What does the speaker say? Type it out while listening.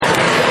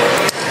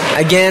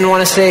Again, want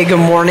to say good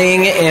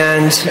morning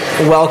and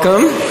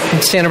welcome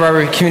to Santa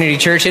Barbara Community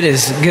Church. It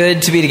is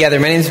good to be together.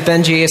 My name is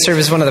Benji. I serve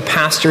as one of the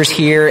pastors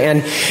here.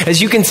 And as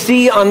you can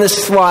see on the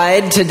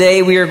slide,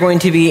 today we are going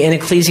to be in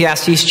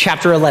Ecclesiastes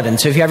chapter 11.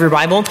 So if you have your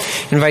Bible,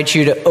 I invite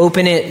you to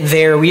open it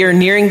there. We are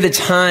nearing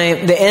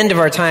the end of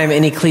our time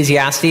in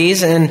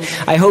Ecclesiastes, and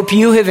I hope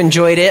you have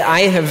enjoyed it.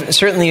 I have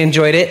certainly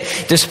enjoyed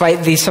it,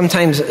 despite the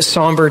sometimes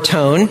somber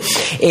tone.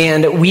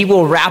 And we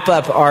will wrap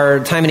up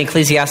our time in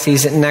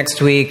Ecclesiastes next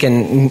week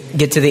and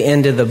get to the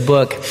end of the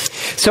book.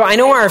 So I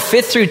know our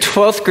 5th through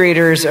 12th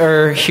graders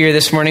are here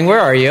this morning.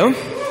 Where are you?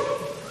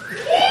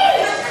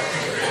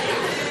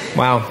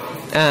 Wow.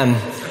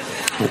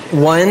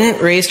 One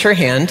raised her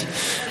hand.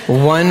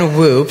 One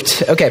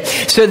whooped. Okay,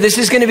 so this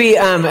is going to be,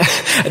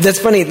 that's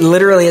funny,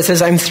 literally it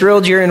says, I'm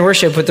thrilled you're in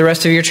worship with the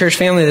rest of your church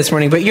family this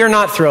morning, but you're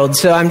not thrilled,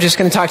 so I'm just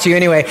going to talk to you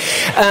anyway.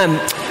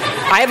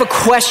 I have a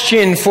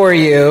question for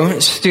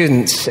you,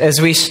 students, as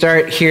we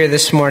start here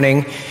this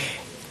morning.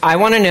 I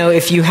want to know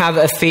if you have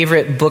a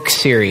favorite book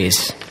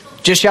series.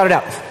 Just shout it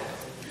out.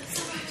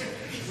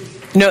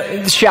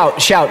 No,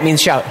 shout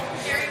means shout.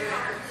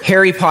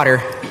 Harry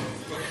Potter.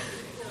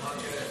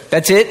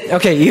 That's it?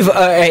 Okay, you've, all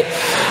right.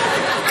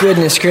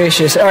 Goodness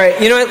gracious. All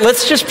right, you know what?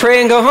 Let's just pray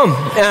and go home.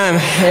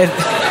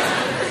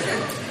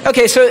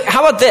 Okay, so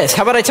how about this?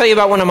 How about I tell you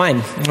about one of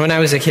mine when I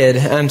was a kid,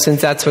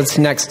 since that's what's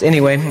next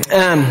anyway.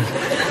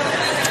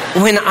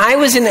 When I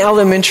was in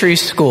elementary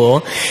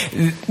school,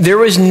 there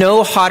was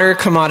no hotter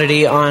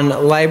commodity on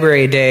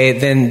library day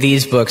than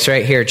these books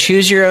right here.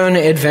 Choose your own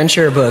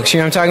adventure books.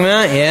 You know what I'm talking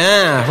about?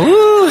 Yeah.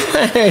 Woo!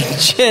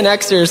 Gen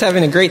Xers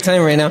having a great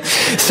time right now.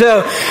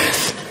 So,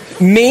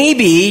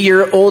 maybe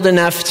you're old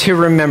enough to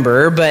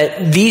remember,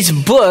 but these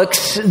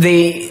books,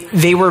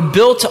 they were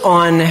built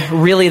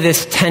on really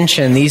this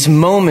tension, these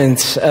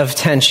moments of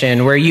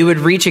tension where you would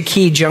reach a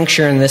key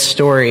juncture in this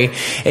story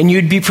and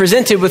you'd be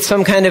presented with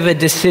some kind of a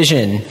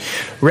decision,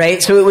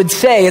 right? So it would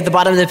say at the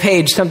bottom of the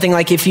page something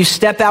like, if you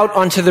step out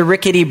onto the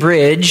rickety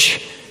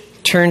bridge,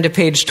 turn to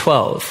page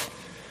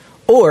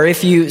 12. Or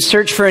if you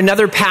search for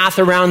another path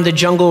around the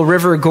jungle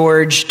river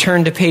gorge,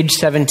 turn to page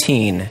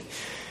 17.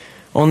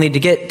 Only to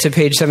get to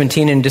page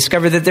 17 and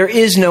discover that there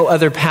is no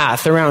other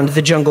path around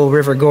the jungle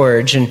river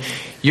gorge, and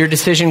your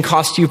decision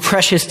cost you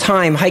precious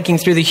time hiking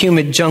through the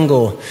humid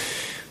jungle,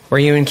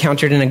 where you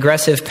encountered an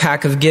aggressive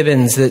pack of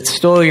gibbons that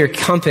stole your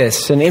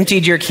compass and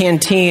emptied your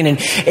canteen and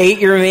ate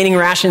your remaining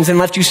rations and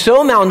left you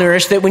so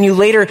malnourished that when you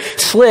later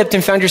slipped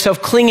and found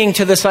yourself clinging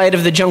to the side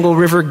of the jungle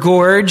river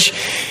gorge,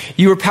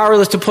 you were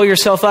powerless to pull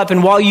yourself up,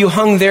 and while you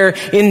hung there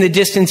in the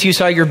distance, you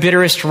saw your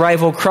bitterest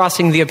rival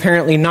crossing the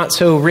apparently not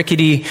so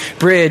rickety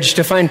bridge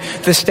to find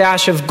the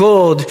stash of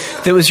gold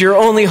that was your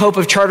only hope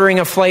of chartering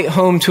a flight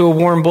home to a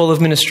warm bowl of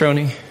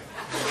minestrone.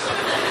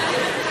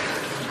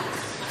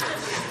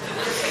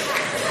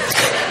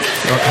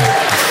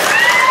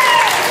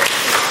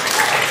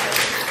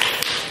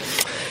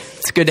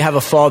 It's good to have a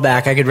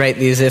fallback. I could write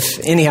these if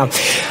anyhow.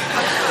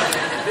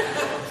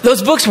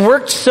 Those books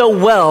worked so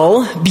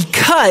well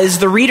because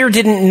the reader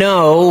didn't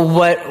know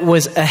what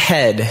was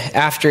ahead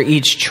after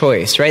each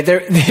choice, right?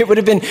 It would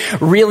have been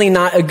really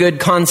not a good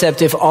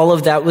concept if all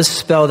of that was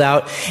spelled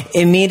out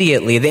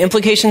immediately. The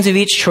implications of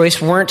each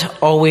choice weren't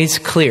always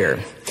clear.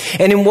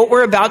 And in what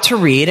we're about to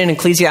read in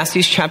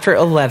Ecclesiastes chapter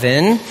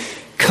 11,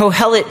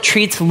 Kohelet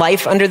treats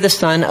life under the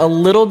sun a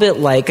little bit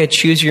like a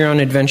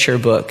choose-your-own-adventure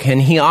book,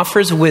 and he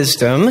offers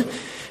wisdom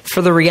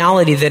for the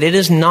reality that it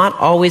is not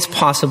always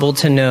possible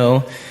to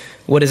know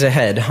what is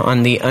ahead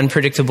on the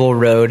unpredictable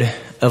road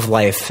of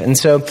life. And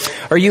so,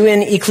 are you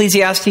in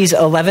Ecclesiastes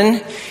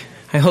 11?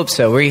 I hope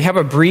so. We have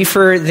a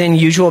briefer than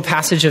usual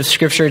passage of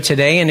Scripture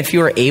today, and if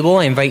you are able,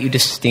 I invite you to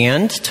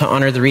stand to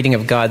honor the reading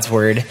of God's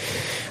Word.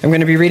 I'm going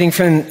to be reading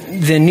from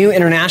the New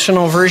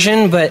International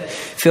Version, but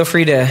feel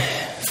free to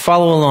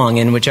follow along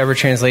in whichever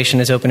translation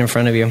is open in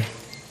front of you.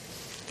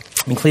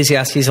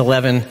 Ecclesiastes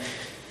 11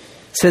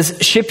 says,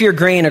 "Ship your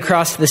grain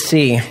across the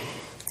sea.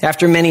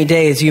 After many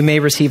days you may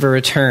receive a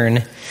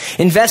return.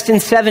 Invest in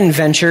 7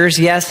 ventures,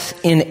 yes,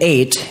 in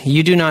 8.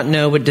 You do not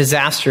know what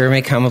disaster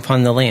may come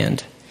upon the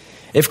land.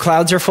 If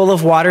clouds are full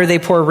of water, they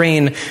pour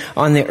rain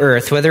on the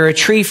earth. Whether a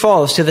tree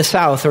falls to the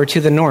south or to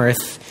the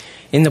north,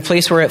 in the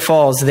place where it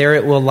falls, there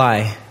it will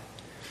lie.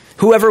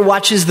 Whoever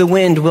watches the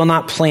wind will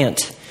not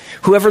plant.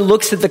 Whoever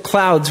looks at the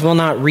clouds will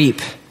not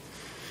reap.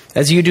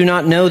 As you do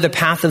not know the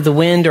path of the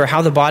wind or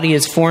how the body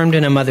is formed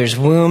in a mother's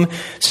womb,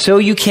 so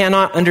you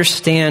cannot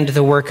understand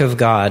the work of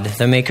God,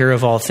 the maker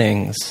of all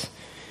things.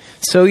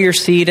 Sow your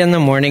seed in the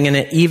morning, and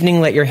at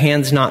evening let your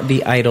hands not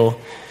be idle.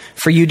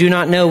 For you do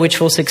not know which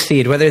will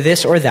succeed, whether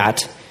this or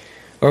that,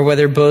 or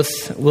whether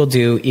both will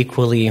do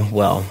equally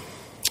well."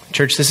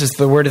 Church, this is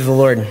the word of the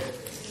Lord.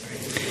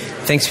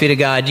 Thanks be to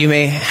God. You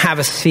may have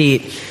a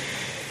seat.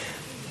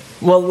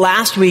 Well,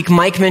 last week,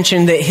 Mike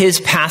mentioned that his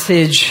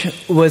passage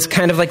was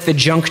kind of like the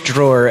junk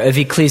drawer of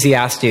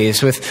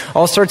Ecclesiastes, with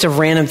all sorts of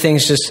random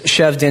things just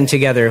shoved in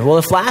together. Well,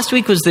 if last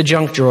week was the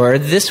junk drawer,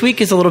 this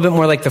week is a little bit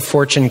more like the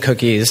fortune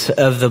cookies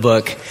of the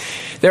book.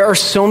 There are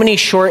so many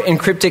short and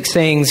cryptic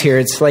sayings here.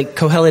 It's like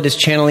Kohelet is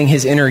channeling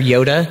his inner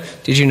Yoda.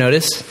 Did you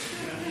notice?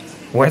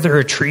 Whether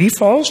a tree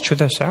falls to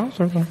the south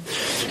or the...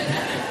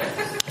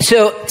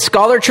 So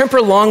scholar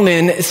Tremper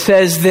Longman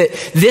says that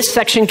this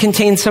section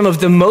contains some of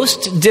the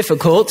most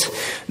difficult,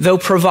 though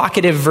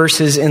provocative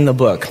verses in the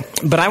book.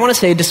 But I want to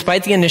say,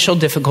 despite the initial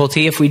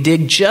difficulty, if we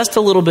dig just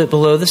a little bit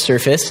below the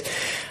surface,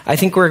 I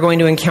think we're going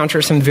to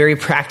encounter some very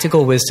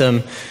practical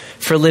wisdom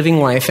for living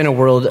life in a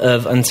world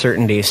of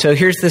uncertainty. So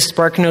here's the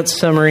SparkNotes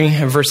summary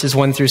of verses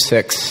 1 through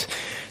 6.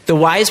 The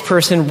wise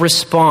person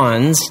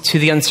responds to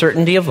the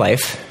uncertainty of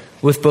life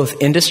with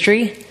both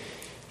industry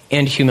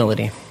and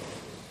humility.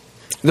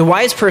 The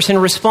wise person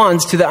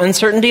responds to the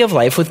uncertainty of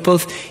life with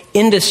both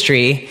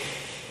industry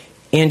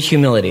and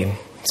humility.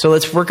 So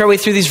let's work our way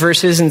through these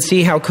verses and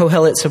see how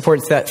Kohelet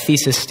supports that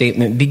thesis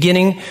statement,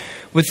 beginning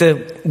with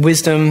the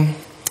wisdom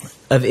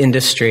of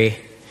industry.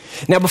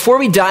 Now, before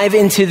we dive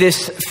into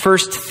this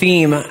first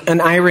theme, an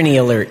irony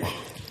alert.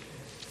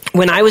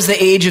 When I was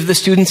the age of the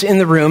students in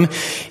the room,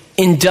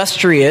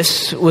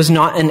 industrious was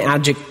not an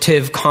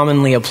adjective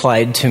commonly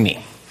applied to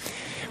me.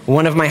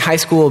 One of my high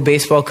school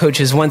baseball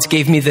coaches once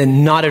gave me the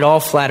not at all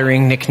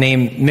flattering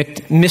nickname,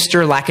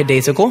 Mr.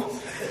 Lackadaisical.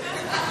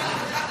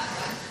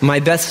 My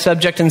best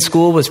subject in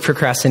school was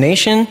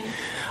procrastination.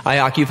 I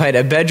occupied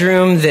a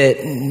bedroom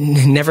that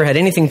never had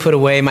anything put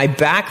away. My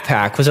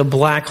backpack was a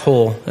black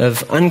hole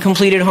of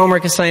uncompleted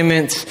homework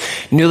assignments,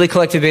 newly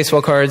collected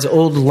baseball cards,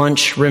 old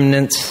lunch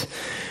remnants.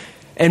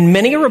 And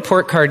many a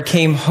report card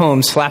came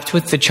home slapped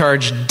with the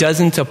charge,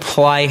 "doesn't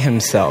apply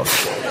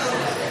himself."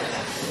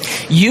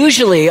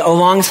 Usually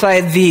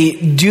alongside the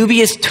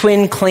dubious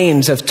twin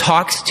claims of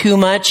talks too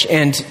much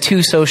and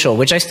too social,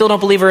 which I still don't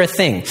believe are a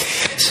thing.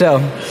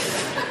 So,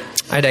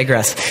 I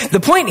digress.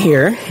 The point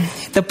here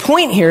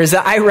is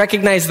that I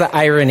recognize the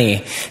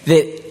irony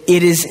that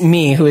it is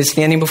me who is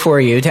standing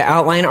before you to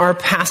outline our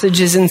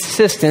passage's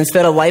insistence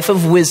that a life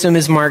of wisdom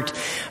is marked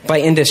by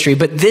industry.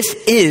 But this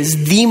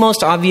is the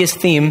most obvious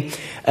theme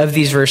of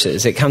these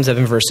verses. It comes up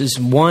in verses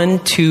 1,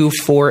 2,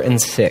 4,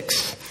 and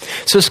 6.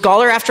 So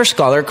scholar after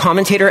scholar,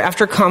 commentator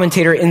after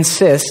commentator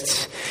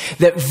insists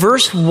that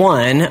verse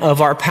 1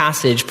 of our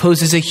passage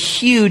poses a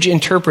huge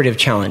interpretive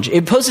challenge.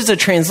 It poses a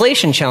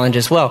translation challenge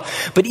as well,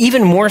 but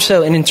even more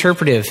so an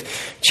interpretive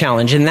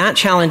challenge. And that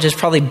challenge is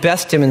probably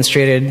best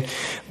demonstrated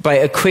by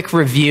a quick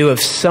review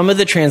of some of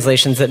the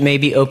translations that may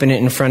be open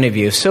in front of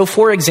you. So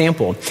for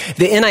example,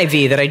 the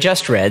NIV that I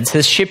just read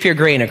says, "Ship your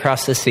grain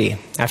across the sea.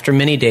 After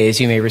many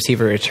days you may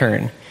receive a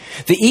return."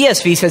 The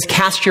ESV says,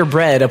 "Cast your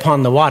bread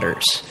upon the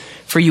waters,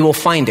 for you will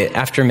find it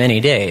after many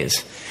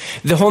days."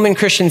 The Holman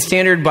Christian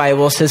Standard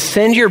Bible says,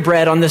 "Send your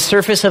bread on the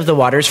surface of the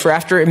waters, for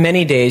after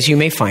many days you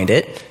may find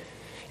it."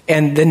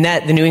 And the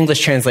New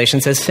English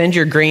Translation says, "Send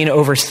your grain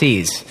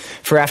overseas,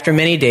 for after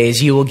many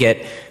days you will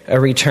get a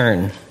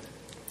return."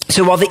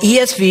 So while the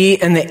ESV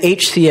and the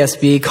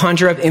HCSB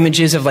conjure up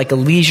images of like a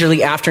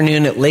leisurely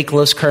afternoon at Lake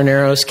Los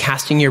Carneros,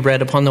 casting your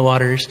bread upon the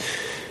waters,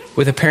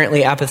 with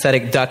apparently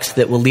apathetic ducks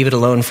that will leave it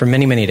alone for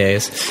many, many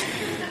days,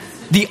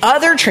 the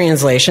other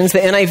translations,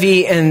 the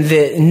NIV and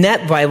the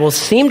Net Bible,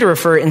 seem to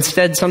refer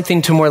instead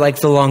something to more like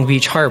the Long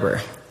Beach Harbor.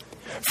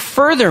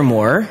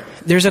 Furthermore,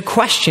 there's a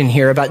question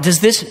here about, does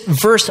this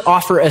verse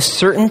offer a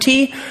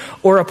certainty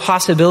or a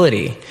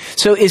possibility?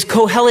 So is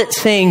Kohelet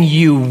saying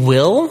you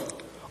will,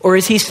 or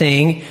is he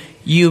saying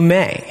you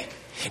may?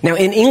 Now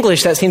in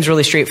English that seems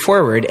really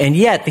straightforward, and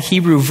yet the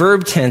Hebrew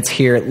verb tense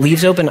here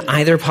leaves open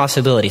either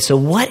possibility. So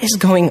what is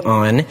going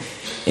on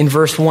in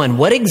verse 1?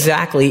 What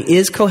exactly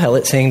is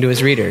Kohelet saying to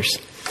his readers?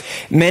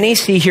 Many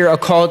see here a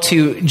call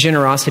to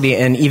generosity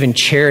and even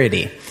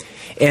charity,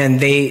 and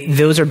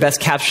those are best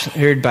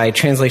captured by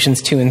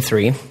translations 2 and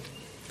 3,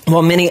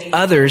 while many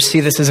others see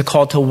this as a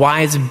call to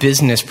wise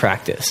business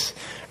practice,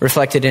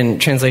 reflected in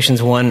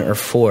translations 1 or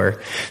 4.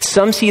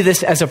 Some see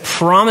this as a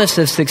promise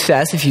of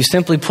success if you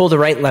simply pull the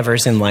right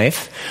levers in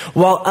life,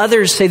 while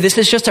others say this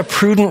is just a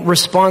prudent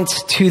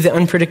response to the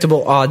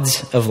unpredictable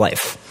odds of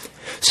life.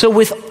 So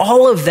with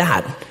all of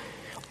that,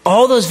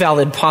 all those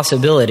valid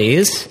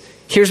possibilities,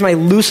 here's my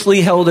loosely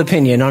held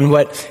opinion on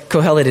what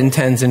Kohelet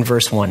intends in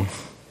verse 1.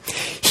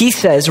 He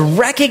says,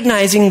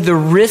 recognizing the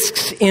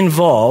risks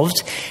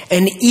involved,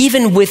 and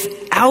even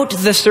without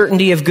the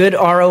certainty of good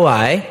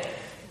ROI,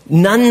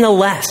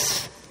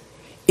 nonetheless,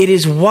 it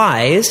is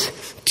wise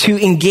to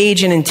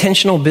engage in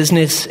intentional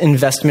business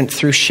investment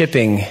through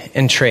shipping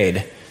and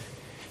trade.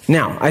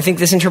 Now, I think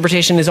this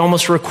interpretation is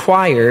almost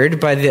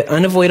required by the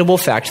unavoidable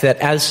fact that,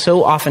 as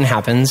so often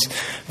happens,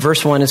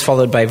 verse 1 is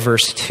followed by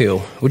verse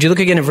 2. Would you look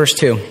again at verse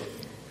 2?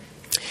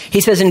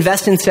 He says,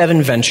 invest in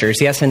 7 ventures,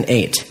 yes, and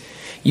 8.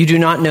 You do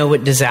not know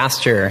what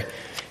disaster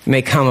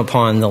may come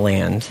upon the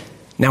land.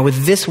 Now,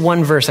 with this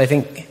one verse, I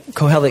think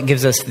Kohelet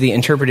gives us the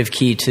interpretive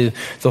key to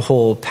the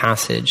whole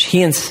passage.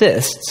 He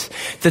insists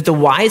that the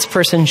wise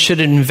person should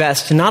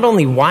invest not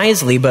only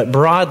wisely, but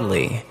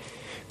broadly,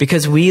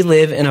 because we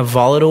live in a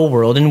volatile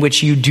world in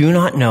which you do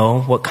not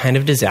know what kind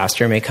of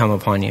disaster may come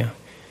upon you.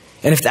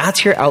 And if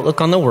that's your outlook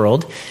on the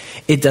world,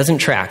 It doesn't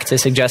track to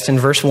suggest in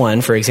verse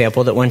 1, for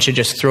example, that one should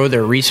just throw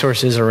their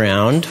resources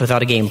around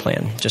without a game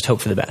plan, just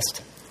hope for the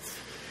best.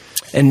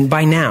 And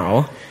by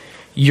now,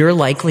 you're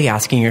likely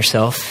asking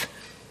yourself,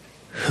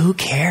 who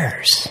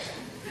cares?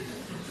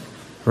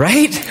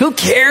 Right? Who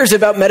cares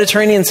about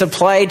Mediterranean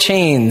supply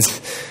chains?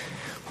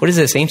 What is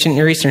this, ancient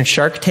Near Eastern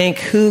Shark Tank?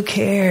 Who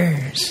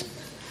cares?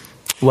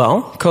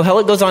 Well,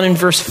 Kohelet goes on in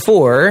verse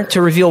 4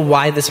 to reveal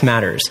why this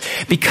matters.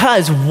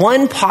 Because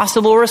one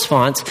possible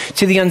response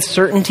to the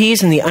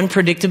uncertainties and the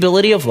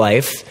unpredictability of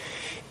life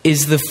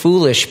is the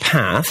foolish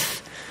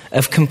path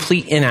of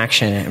complete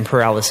inaction and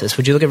paralysis.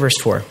 Would you look at verse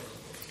 4?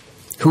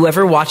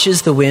 Whoever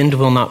watches the wind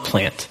will not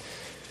plant.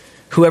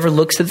 Whoever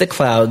looks at the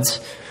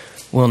clouds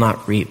will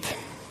not reap.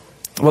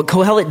 What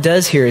Kohelet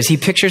does here is he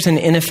pictures an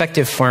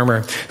ineffective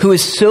farmer who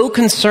is so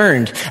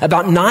concerned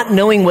about not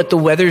knowing what the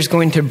weather is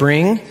going to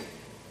bring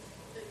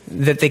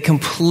that they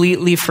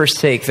completely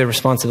forsake the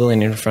responsibility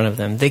in front of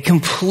them. They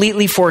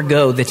completely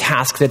forego the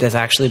task that has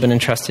actually been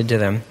entrusted to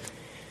them.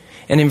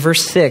 And in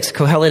verse 6,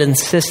 Kohelet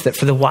insists that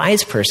for the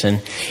wise person,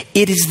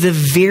 it is the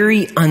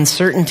very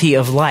uncertainty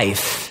of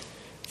life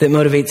that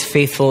motivates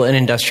faithful and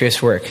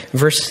industrious work.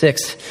 Verse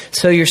 6,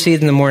 sow your seed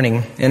in the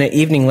morning, and at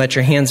evening let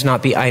your hands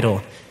not be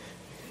idle.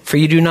 For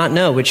you do not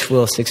know which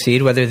will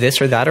succeed, whether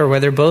this or that, or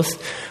whether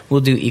both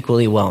will do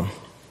equally well.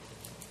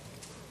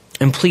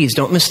 And please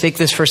don't mistake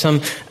this for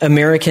some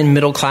American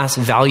middle-class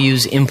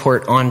values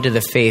import onto the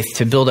faith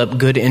to build up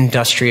good,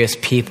 industrious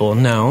people.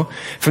 No.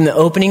 From the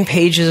opening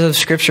pages of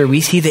Scripture,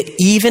 we see that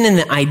even in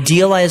the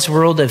idealized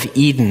world of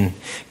Eden,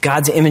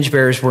 God's image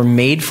bearers were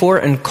made for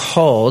and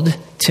called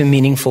to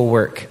meaningful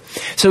work.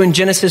 So in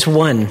Genesis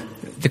 1,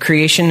 the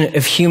creation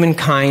of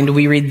humankind,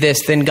 we read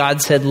this, then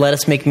God said, let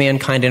us make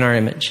mankind in our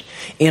image,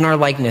 in our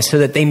likeness, so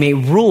that they may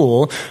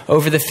rule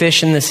over the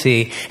fish in the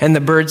sea and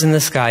the birds in the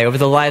sky, over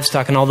the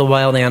livestock and all the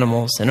wild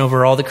animals, and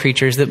over all the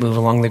creatures that move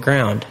along the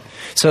ground.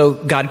 So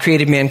God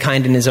created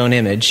mankind in his own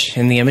image.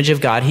 In the image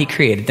of God, he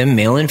created them,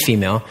 male and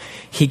female.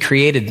 He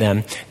created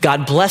them.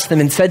 God blessed them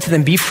and said to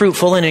them, be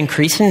fruitful and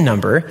increase in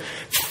number,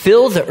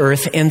 fill the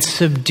earth and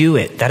subdue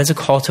it. That is a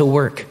call to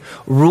work.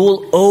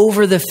 Rule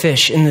over the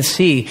fish in the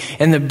sea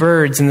and the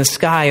birds in the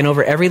sky and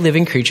over every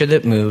living creature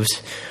that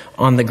moves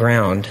on the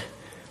ground.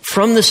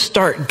 From the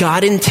start,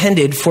 God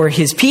intended for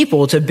his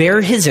people to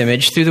bear his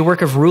image through the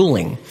work of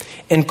ruling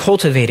and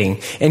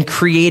cultivating and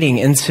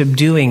creating and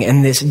subduing.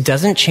 And this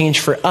doesn't change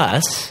for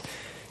us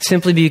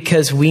simply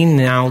because we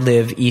now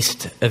live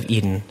east of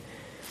Eden.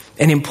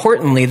 And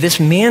importantly, this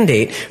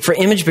mandate for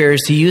image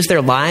bearers to use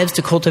their lives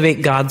to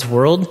cultivate God's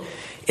world,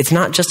 it's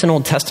not just an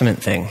Old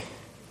Testament thing.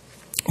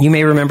 You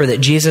may remember that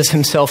Jesus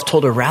himself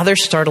told a rather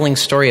startling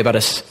story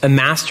about a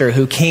master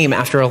who came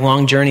after a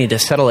long journey to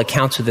settle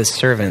accounts with his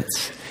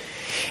servants.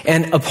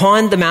 And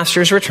upon the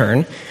master's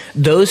return,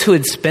 those who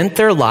had spent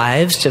their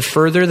lives to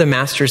further the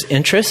master's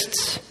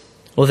interests,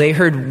 well, they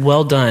heard,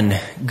 well done,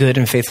 good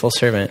and faithful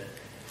servant.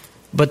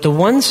 But the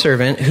one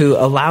servant who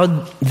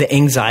allowed the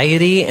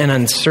anxiety and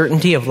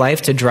uncertainty of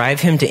life to drive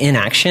him to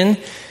inaction,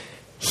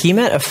 he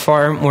met a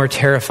far more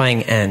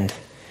terrifying end.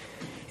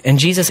 And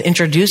Jesus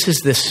introduces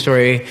this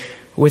story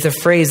with a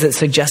phrase that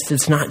suggests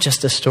it's not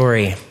just a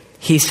story.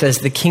 He says,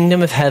 the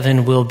kingdom of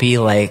heaven will be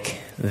like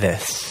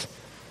this.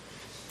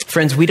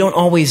 Friends, we don't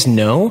always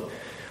know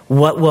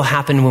what will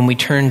happen when we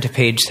turn to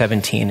page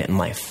 17 in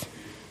life.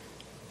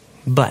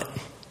 But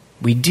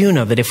we do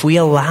know that if we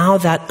allow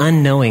that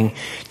unknowing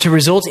to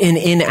result in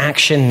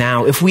inaction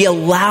now, if we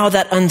allow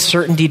that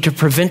uncertainty to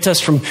prevent us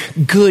from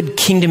good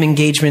kingdom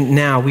engagement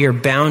now, we are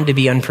bound to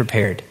be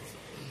unprepared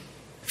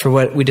for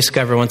what we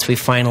discover once we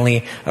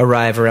finally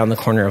arrive around the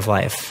corner of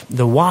life.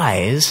 The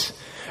wise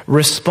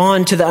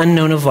respond to the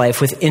unknown of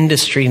life with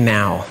industry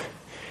now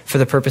for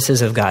the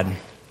purposes of God.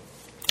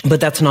 But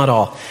that's not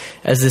all,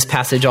 as this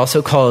passage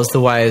also calls the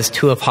wise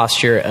to a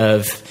posture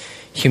of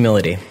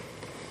humility.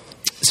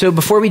 So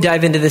before we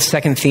dive into this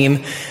second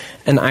theme,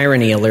 an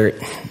irony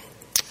alert.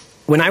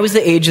 When I was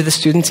the age of the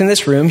students in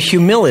this room,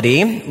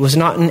 humility was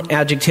not an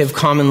adjective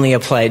commonly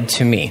applied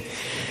to me.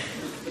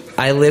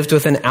 I lived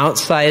with an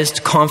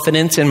outsized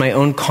confidence in my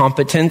own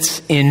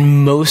competence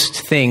in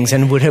most things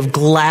and would have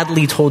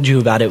gladly told you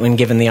about it when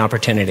given the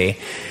opportunity.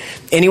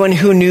 Anyone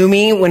who knew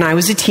me when I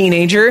was a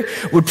teenager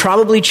would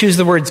probably choose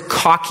the words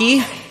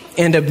cocky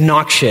and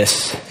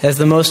obnoxious as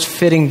the most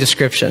fitting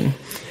description.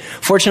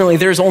 Fortunately,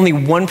 there's only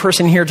one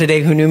person here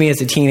today who knew me as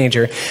a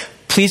teenager.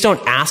 Please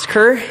don't ask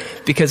her,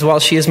 because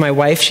while she is my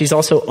wife, she's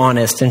also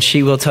honest, and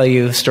she will tell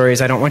you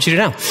stories I don't want you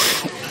to know.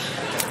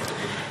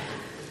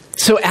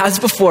 So as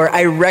before,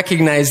 I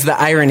recognize the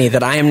irony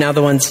that I am now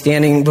the one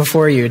standing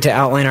before you to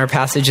outline our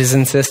passage's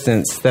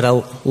insistence that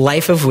a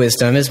life of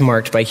wisdom is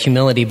marked by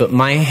humility, but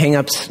my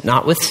hang-ups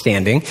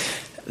notwithstanding,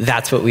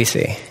 that's what we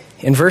see.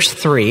 In verse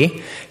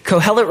 3,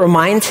 Kohelet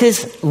reminds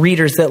his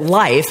readers that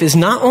life is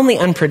not only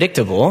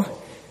unpredictable,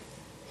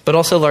 but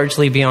also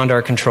largely beyond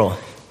our control.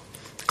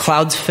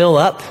 Clouds fill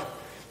up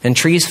and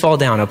trees fall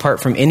down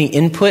apart from any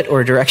input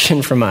or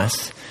direction from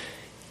us.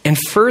 And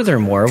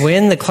furthermore,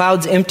 when the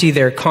clouds empty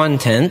their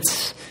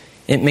contents,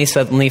 it may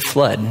suddenly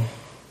flood.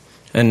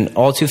 an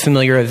all too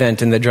familiar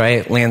event in the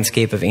dry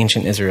landscape of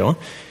ancient Israel.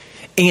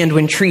 And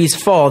when trees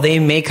fall, they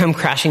may come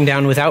crashing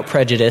down without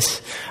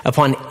prejudice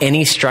upon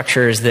any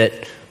structures that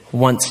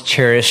once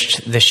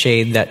cherished the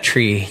shade that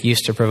tree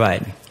used to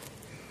provide.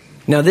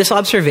 Now, this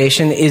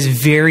observation is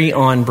very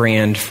on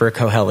brand for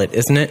Kohelet,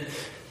 isn't it?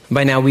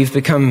 By now, we've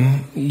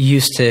become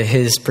used to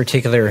his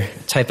particular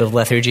type of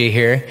lethargy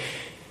here.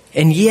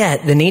 And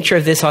yet, the nature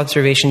of this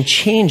observation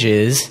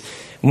changes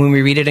when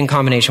we read it in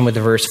combination with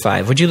the verse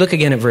 5. Would you look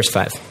again at verse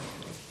 5?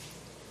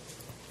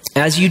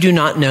 As you do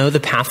not know the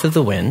path of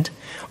the wind,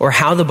 or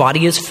how the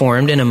body is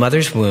formed in a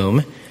mother's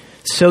womb,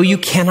 so you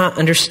cannot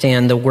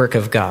understand the work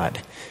of God,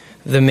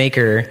 the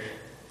maker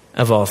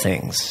of all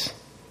things.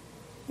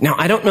 Now,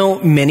 I don't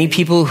know many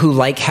people who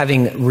like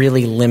having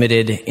really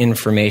limited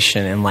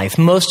information in life.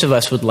 Most of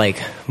us would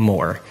like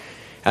more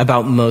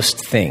about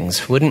most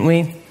things, wouldn't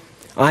we?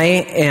 I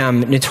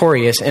am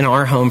notorious in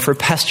our home for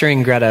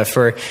pestering Greta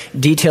for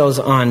details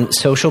on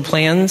social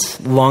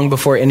plans long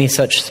before any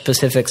such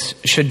specifics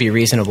should be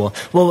reasonable.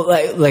 Well,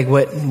 like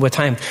what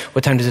time?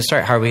 What time does it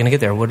start? How are we going to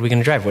get there? What are we going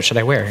to drive? What should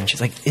I wear? And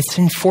she's like, it's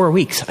in 4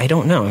 weeks. I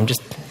don't know. I'm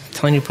just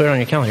telling you to put it on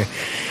your calendar.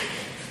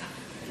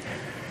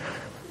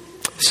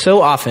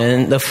 So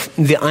often,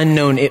 the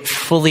unknown, it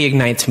fully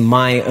ignites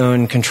my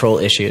own control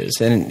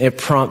issues, and it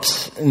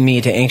prompts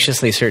me to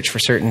anxiously search for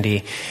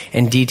certainty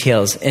and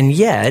details. And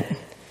yet,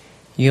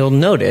 you'll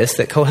notice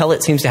that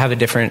Kohelet seems to have a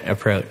different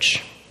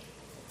approach.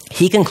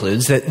 He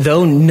concludes that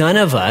though none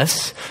of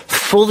us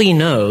fully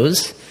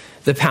knows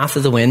the path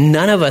of the wind,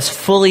 none of us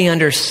fully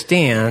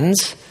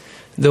understands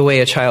the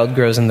way a child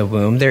grows in the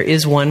womb, there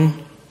is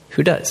one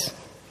who does.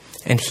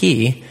 And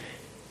he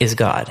is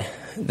God,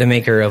 the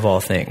maker of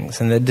all things.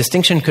 And the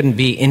distinction couldn't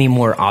be any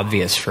more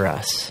obvious for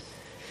us.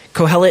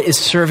 Kohelet is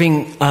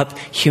serving up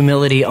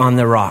humility on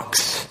the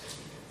rocks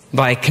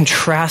by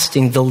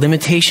contrasting the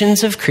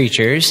limitations of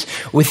creatures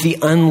with the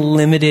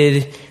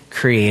unlimited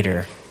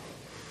Creator.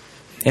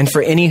 And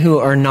for any who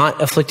are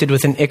not afflicted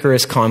with an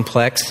Icarus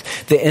complex,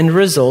 the end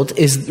result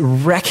is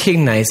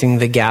recognizing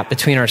the gap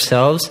between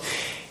ourselves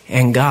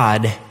and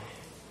God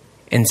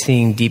and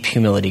seeing deep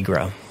humility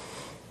grow.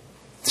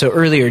 So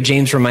earlier,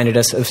 James reminded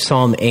us of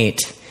Psalm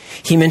 8.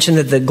 He mentioned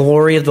that the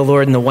glory of the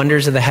Lord and the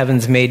wonders of the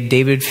heavens made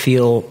David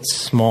feel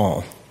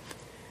small.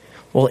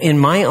 Well, in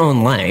my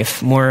own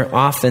life, more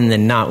often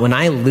than not, when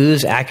I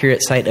lose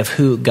accurate sight of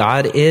who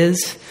God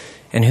is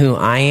and who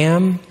I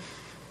am,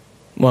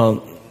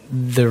 well,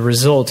 the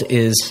result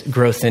is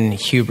growth in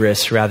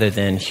hubris rather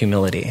than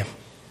humility.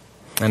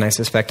 And I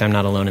suspect I'm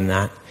not alone in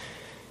that.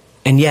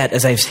 And yet,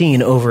 as I've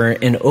seen over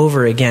and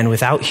over again,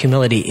 without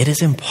humility, it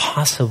is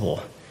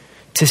impossible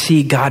to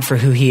see God for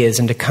who he is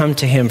and to come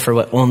to him for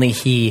what only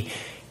he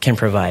can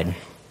provide.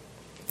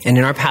 And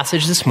in our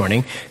passage this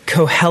morning,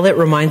 Kohelet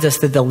reminds us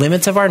that the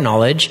limits of our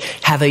knowledge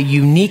have a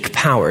unique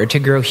power to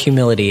grow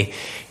humility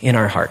in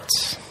our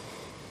hearts.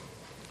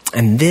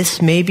 And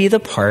this may be the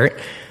part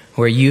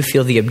where you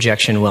feel the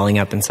objection welling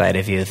up inside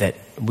of you that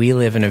we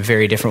live in a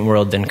very different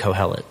world than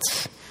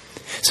Kohelet's.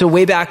 So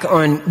way back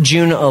on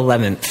June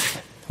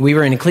 11th, we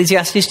were in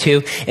Ecclesiastes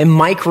 2, and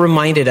Mike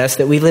reminded us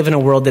that we live in a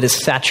world that is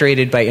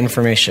saturated by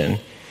information.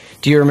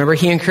 Do you remember?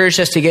 He encouraged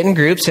us to get in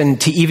groups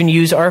and to even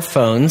use our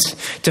phones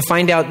to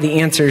find out the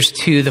answers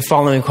to the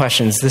following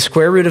questions: the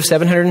square root of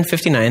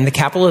 759, the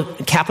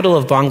capital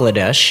of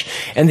Bangladesh,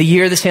 and the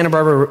year the Santa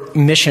Barbara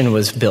mission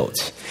was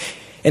built.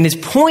 And his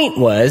point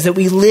was that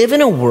we live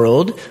in a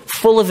world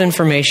full of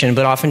information,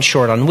 but often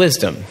short on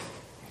wisdom.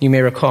 You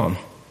may recall.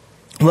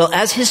 Well,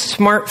 as his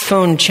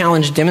smartphone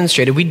challenge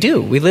demonstrated, we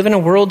do. We live in a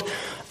world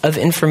of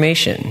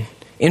information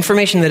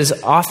that is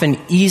often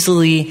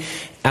easily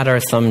at our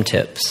thumb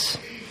tips.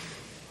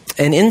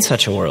 And in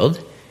such a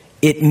world,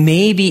 it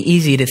may be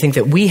easy to think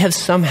that we have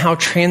somehow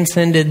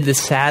transcended the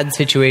sad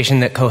situation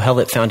that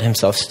Kohelet found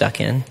himself stuck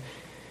in.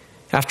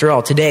 After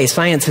all, today,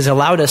 science has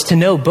allowed us to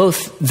know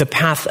both the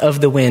path of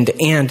the wind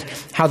and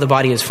how the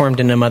body is formed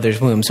in a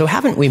mother's womb. So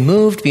haven't we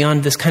moved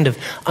beyond this kind of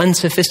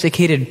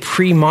unsophisticated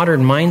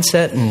pre-modern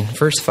mindset in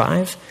verse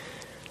 5?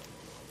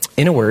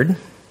 In a word,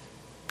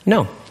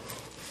 no.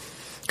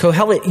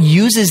 Kohelet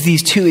uses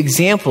these two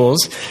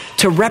examples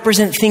to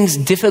represent things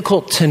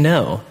difficult to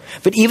know.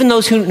 But even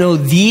those who know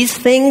these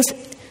things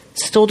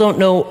still don't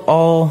know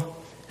all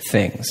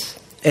things.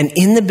 And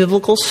in the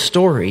biblical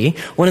story,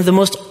 one of the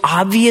most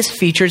obvious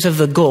features of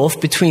the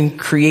gulf between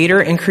creator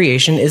and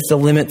creation is the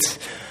limits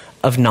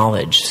of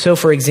knowledge. So,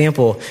 for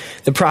example,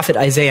 the prophet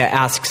Isaiah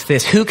asks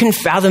this: who can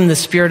fathom the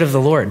Spirit of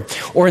the Lord,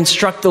 or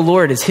instruct the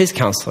Lord as his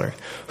counselor?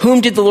 Whom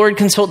did the Lord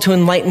consult to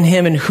enlighten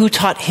him, and who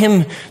taught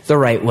him the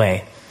right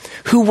way?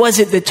 Who was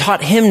it that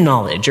taught him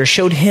knowledge or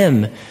showed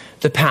him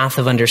the path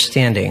of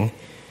understanding?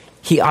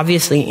 He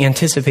obviously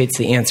anticipates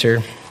the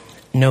answer: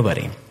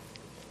 nobody.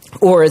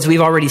 Or, as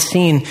we've already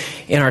seen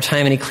in our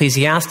time in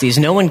Ecclesiastes,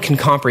 no one can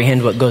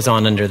comprehend what goes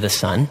on under the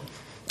sun.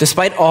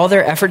 Despite all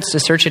their efforts to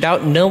search it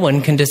out, no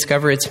one can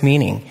discover its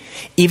meaning.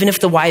 Even if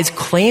the wise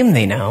claim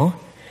they know,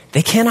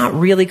 they cannot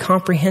really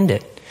comprehend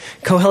it.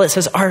 Kohelet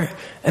says our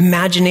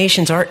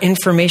imaginations, our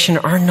information,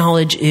 our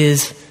knowledge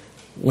is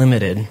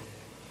limited.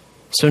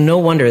 So no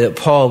wonder that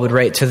Paul would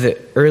write to the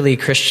early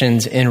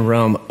Christians in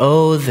Rome,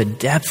 "Oh, the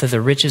depth of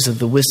the riches of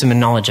the wisdom and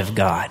knowledge of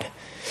God.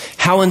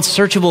 How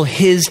unsearchable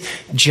his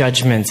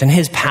judgments and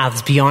his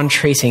paths beyond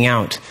tracing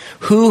out.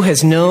 Who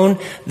has known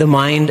the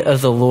mind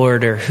of the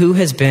Lord, or who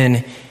has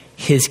been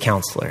his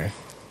counselor?"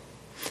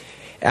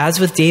 As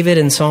with David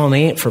in Psalm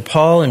 8, for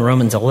Paul in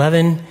Romans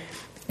 11,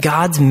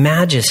 God's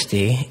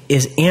majesty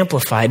is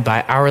amplified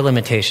by our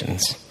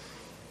limitations.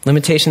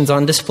 Limitations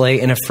on display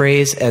in a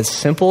phrase as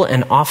simple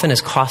and often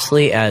as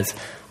costly as,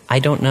 "I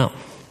don't know."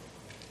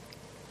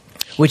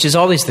 Which is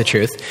always the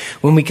truth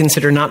when we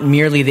consider not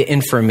merely the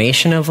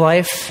information of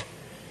life,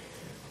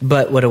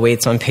 but what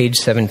awaits on page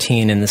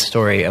 17 in the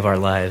story of our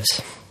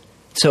lives.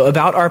 So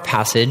about our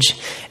passage,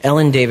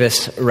 Ellen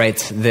Davis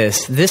writes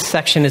this: "This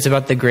section is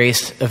about the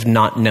grace of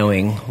not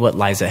knowing what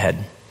lies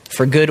ahead,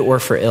 for good or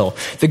for ill.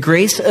 The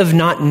grace of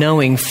not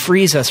knowing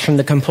frees us from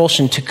the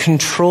compulsion to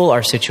control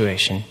our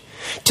situation,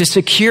 to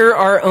secure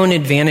our own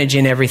advantage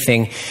in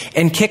everything,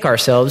 and kick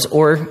ourselves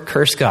or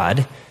curse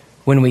God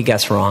when we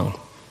guess wrong.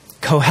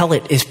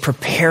 Kohelet is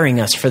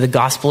preparing us for the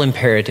gospel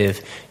imperative,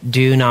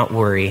 do not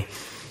worry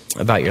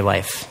about your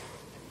life."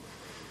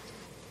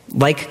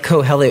 Like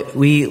Kohelet,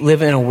 we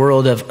live in a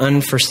world of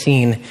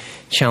unforeseen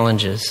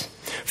challenges.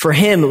 For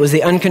him, it was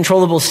the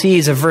uncontrollable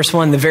seas of verse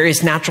 1, the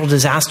various natural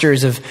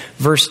disasters of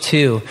verse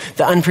 2,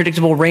 the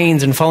unpredictable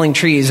rains and falling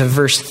trees of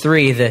verse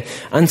 3, the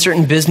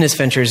uncertain business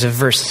ventures of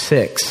verse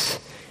 6.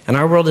 And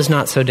our world is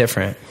not so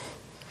different.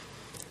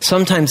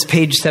 Sometimes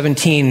page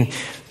 17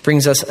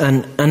 brings us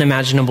an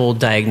unimaginable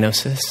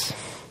diagnosis.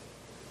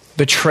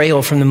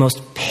 Betrayal from the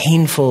most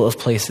painful of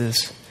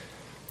places,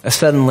 a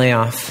sudden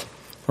layoff,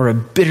 or a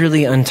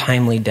bitterly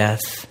untimely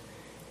death.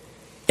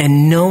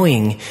 And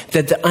knowing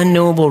that the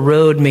unknowable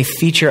road may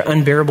feature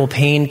unbearable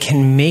pain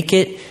can make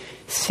it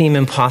seem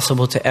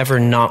impossible to ever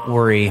not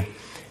worry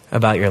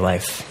about your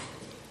life.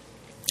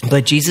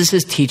 But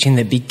Jesus' teaching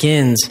that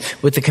begins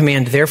with the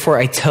command, "Therefore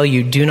I tell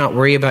you, do not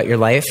worry about your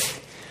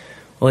life,"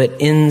 well, it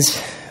ends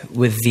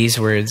with these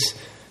words,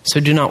 "So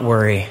do not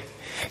worry,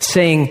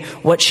 saying,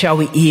 what shall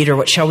we eat, or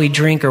what shall we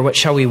drink, or what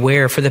shall we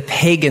wear? For the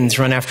pagans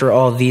run after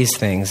all these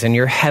things, and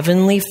your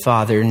heavenly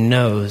Father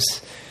knows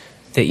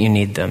that you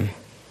need them.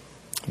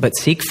 But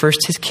seek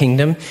first his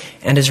kingdom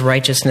and his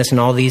righteousness, and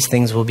all these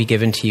things will be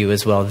given to you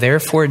as well.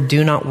 Therefore,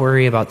 do not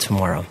worry about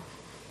tomorrow,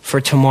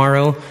 for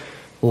tomorrow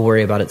will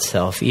worry about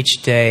itself.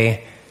 Each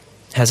day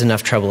has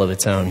enough trouble of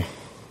its own."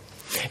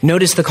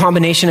 Notice the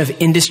combination of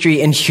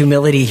industry and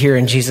humility here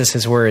in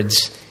Jesus'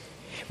 words.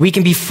 We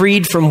can be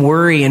freed from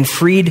worry and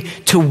freed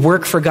to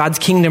work for God's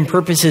kingdom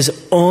purposes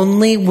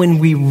only when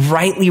we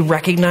rightly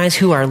recognize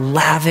who our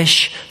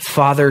lavish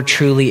Father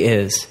truly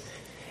is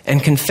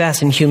and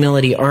confess in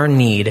humility our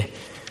need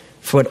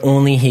for what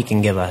only he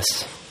can give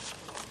us.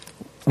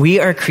 We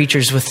are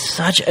creatures with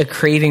such a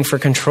craving for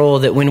control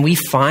that when we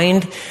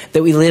find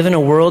that we live in a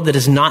world that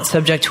is not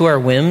subject to our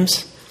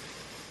whims,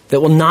 that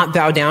will not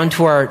bow down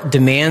to our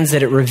demands,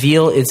 that it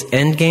reveal its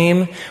end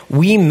game,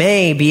 we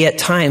may be at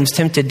times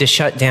tempted to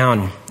shut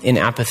down in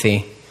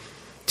apathy,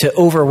 to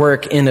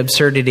overwork in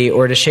absurdity,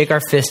 or to shake our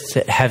fists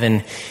at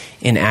heaven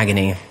in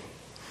agony.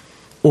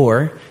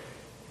 Or,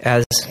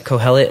 as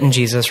Kohelet and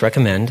Jesus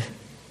recommend,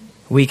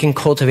 we can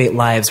cultivate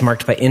lives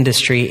marked by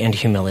industry and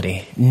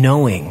humility,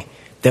 knowing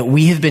that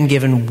we have been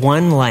given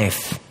one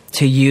life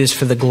to use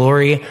for the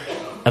glory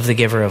of the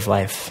giver of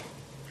life.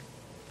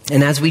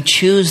 And as we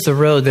choose the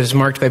road that is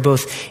marked by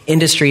both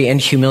industry and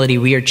humility,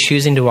 we are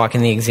choosing to walk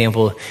in the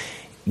example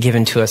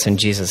given to us in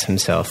Jesus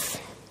himself.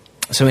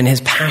 So in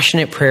his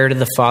passionate prayer to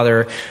the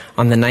Father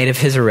on the night of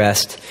his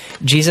arrest,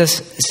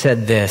 Jesus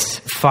said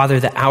this, "Father,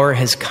 the hour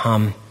has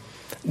come.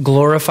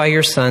 Glorify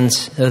your Son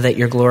so that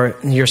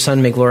your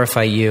Son may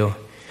glorify you.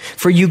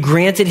 For you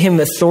granted him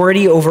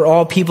authority over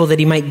all people that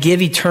he might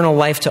give eternal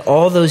life to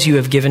all those you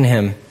have given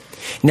him.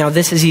 Now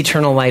this is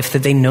eternal life,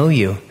 that they know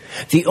you,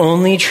 the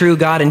only true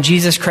God, and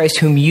Jesus Christ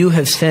whom you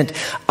have sent.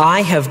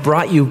 I have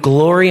brought you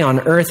glory on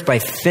earth by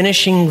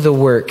finishing the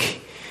work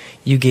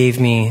you gave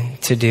me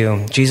to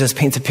do." Jesus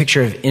paints a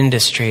picture of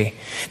industry,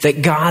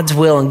 that God's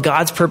will and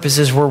God's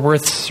purposes were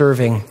worth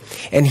serving,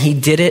 and he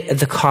did it at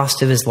the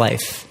cost of his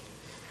life.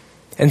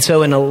 And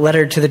so in a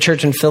letter to the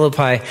church in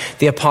Philippi,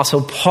 the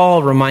Apostle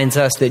Paul reminds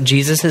us that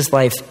Jesus'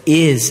 life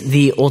is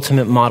the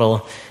ultimate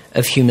model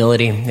of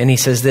humility. And he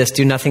says this,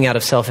 "Do nothing out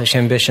of selfish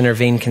ambition or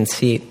vain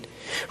conceit.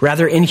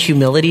 Rather, in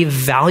humility,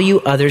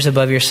 value others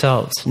above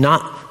yourselves,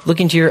 not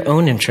looking to your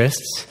own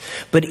interests,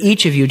 but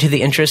each of you to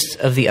the interests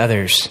of the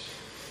others.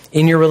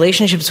 In your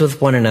relationships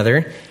with one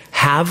another,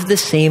 have the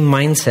same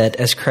mindset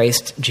as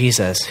Christ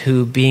Jesus,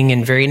 who, being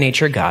in very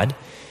nature God,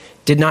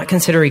 did not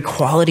consider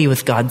equality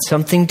with God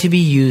something to be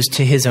used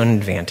to his own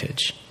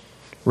advantage.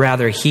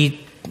 Rather,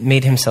 he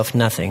made himself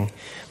nothing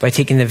by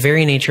taking the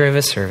very nature of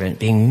a servant,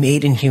 being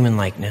made in human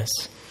likeness.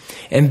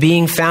 And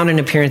being found in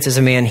appearance as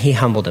a man, he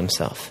humbled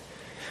himself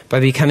by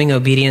becoming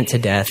obedient to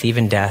death,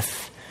 even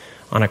death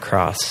on a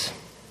cross."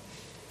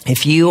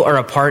 If you are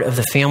a part of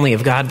the family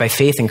of God by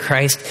faith in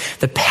Christ,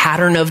 the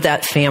pattern of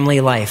that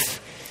family life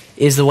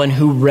is the one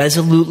who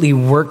resolutely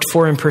worked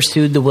for and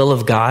pursued the will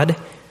of God,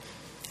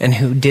 and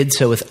who did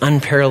so with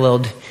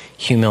unparalleled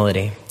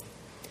humility.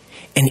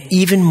 And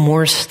even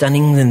more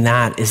stunning than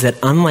that is that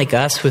unlike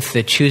us with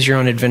the choose your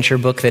own adventure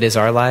book that is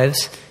our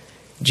lives,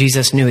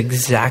 Jesus knew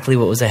exactly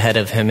what was ahead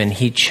of him, and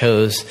he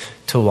chose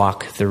to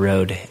walk the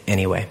road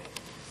anyway.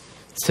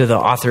 So the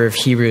author of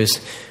Hebrews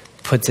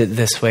puts it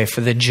this way: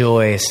 for the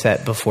joy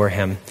set before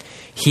him,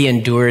 he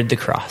endured the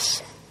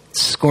cross,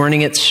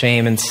 scorning its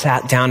shame, and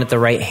sat down at the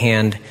right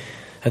hand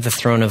of the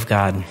throne of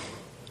God.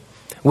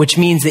 Which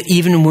means that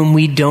even when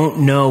we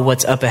don't know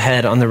what's up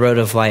ahead on the road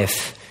of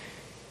life,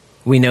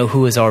 we know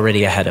who is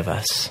already ahead of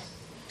us.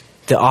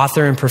 The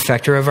author and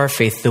perfecter of our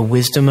faith, the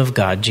wisdom of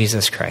God,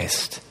 Jesus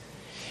Christ.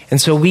 And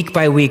so week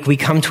by week, we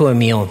come to a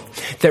meal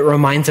that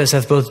reminds us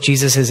of both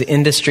Jesus'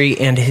 industry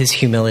and his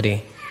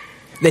humility.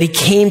 That he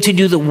came to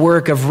do the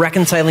work of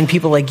reconciling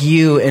people like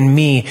you and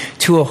me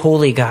to a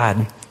holy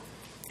God.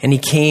 And he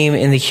came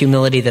in the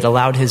humility that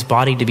allowed his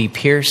body to be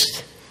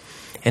pierced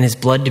and his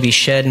blood to be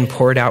shed and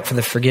poured out for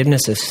the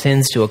forgiveness of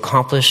sins to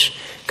accomplish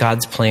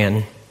God's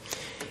plan.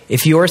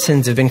 If your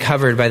sins have been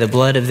covered by the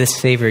blood of this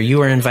Savior,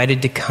 you are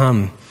invited to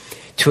come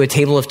to a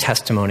table of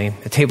testimony,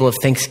 a table of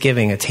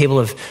thanksgiving, a table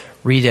of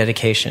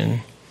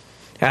rededication.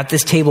 At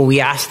this table, we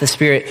ask the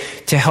Spirit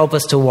to help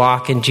us to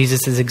walk in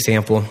Jesus'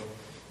 example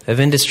of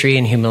industry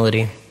and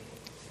humility,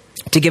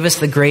 to give us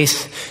the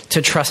grace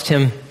to trust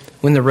him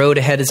when the road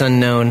ahead is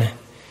unknown,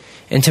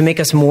 and to make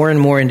us more and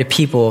more into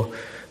people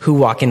who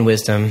walk in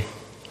wisdom.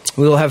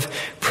 We will have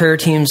prayer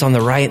teams on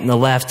the right and the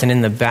left and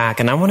in the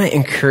back. And I want to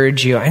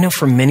encourage you. I know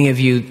for many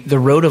of you, the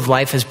road of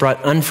life has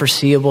brought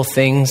unforeseeable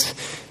things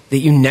that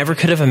you never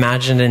could have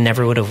imagined and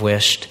never would have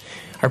wished.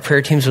 Our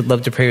prayer teams would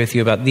love to pray with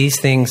you about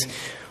these things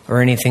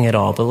or anything at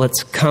all. But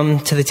let's come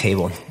to the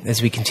table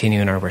as we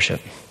continue in our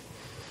worship.